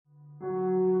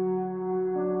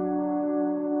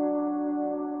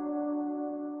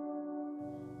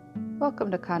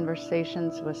Welcome to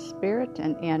Conversations with Spirit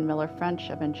and Anne Miller French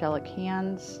of Angelic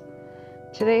Hands.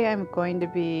 Today I'm going to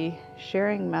be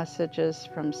sharing messages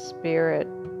from Spirit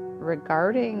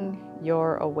regarding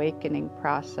your awakening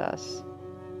process.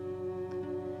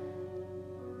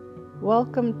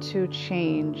 Welcome to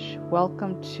change.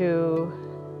 Welcome to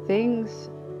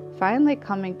things finally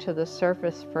coming to the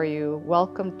surface for you.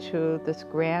 Welcome to this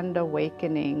grand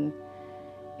awakening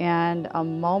and a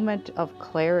moment of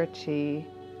clarity.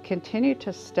 Continue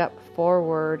to step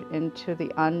forward into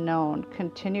the unknown.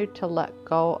 Continue to let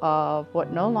go of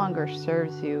what no longer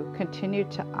serves you. Continue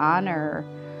to honor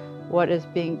what is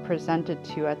being presented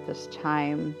to you at this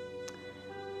time.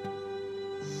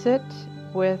 Sit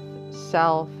with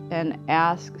self and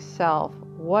ask self,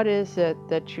 what is it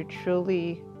that you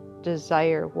truly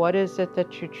desire? What is it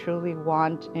that you truly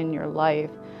want in your life?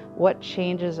 What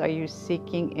changes are you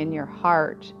seeking in your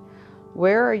heart?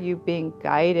 Where are you being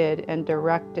guided and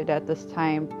directed at this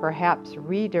time, perhaps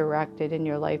redirected in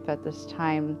your life at this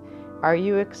time? Are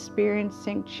you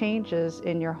experiencing changes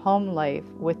in your home life,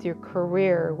 with your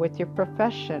career, with your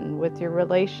profession, with your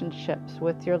relationships,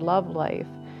 with your love life?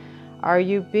 Are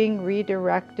you being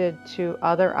redirected to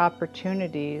other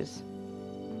opportunities?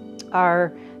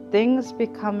 Are things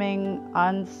becoming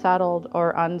unsettled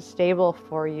or unstable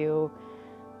for you?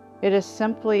 It is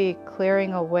simply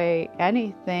clearing away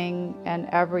anything and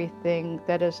everything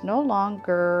that is no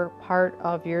longer part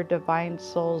of your divine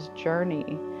soul's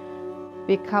journey.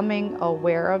 Becoming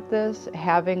aware of this,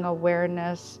 having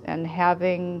awareness and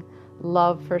having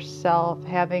love for self,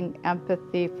 having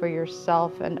empathy for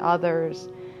yourself and others,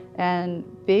 and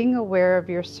being aware of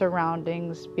your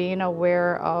surroundings, being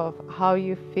aware of how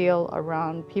you feel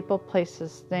around people,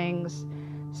 places, things,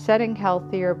 setting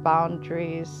healthier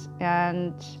boundaries,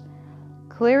 and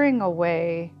clearing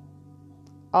away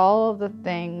all of the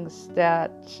things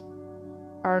that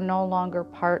are no longer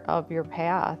part of your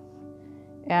path,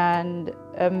 and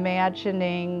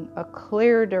imagining a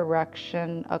clear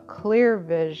direction, a clear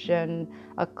vision,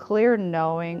 a clear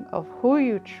knowing of who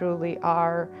you truly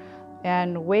are,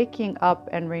 and waking up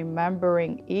and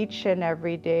remembering each and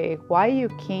every day why you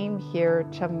came here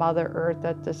to Mother Earth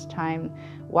at this time,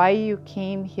 why you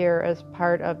came here as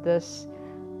part of this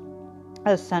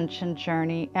ascension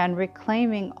journey, and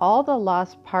reclaiming all the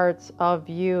lost parts of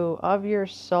you, of your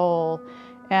soul,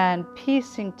 and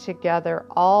piecing together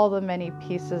all the many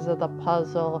pieces of the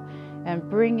puzzle and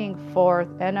bringing forth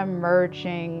and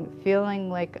emerging, feeling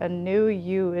like a new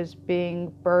you is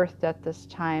being birthed at this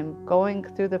time, going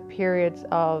through the periods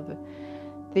of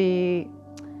the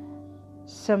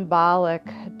symbolic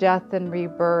death and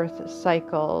rebirth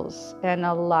cycles, and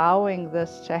allowing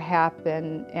this to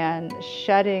happen, and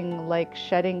shedding like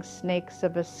shedding snakes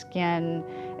of a skin,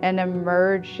 and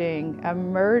emerging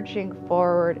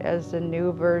forward as a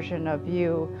new version of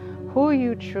you, who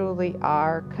you truly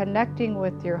are, connecting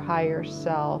with your higher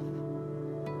self.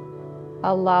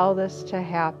 Allow this to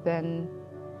happen,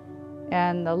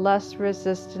 and the less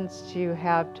resistance you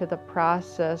have to the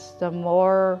process, the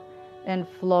more in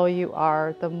flow you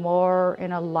are, the more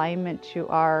in alignment you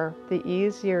are, the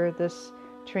easier this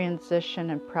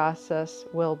transition and process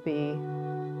will be.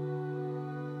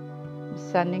 I'm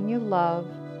sending you love.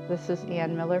 This is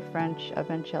Anne Miller French of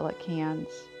Angelic Hands.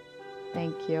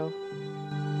 Thank you.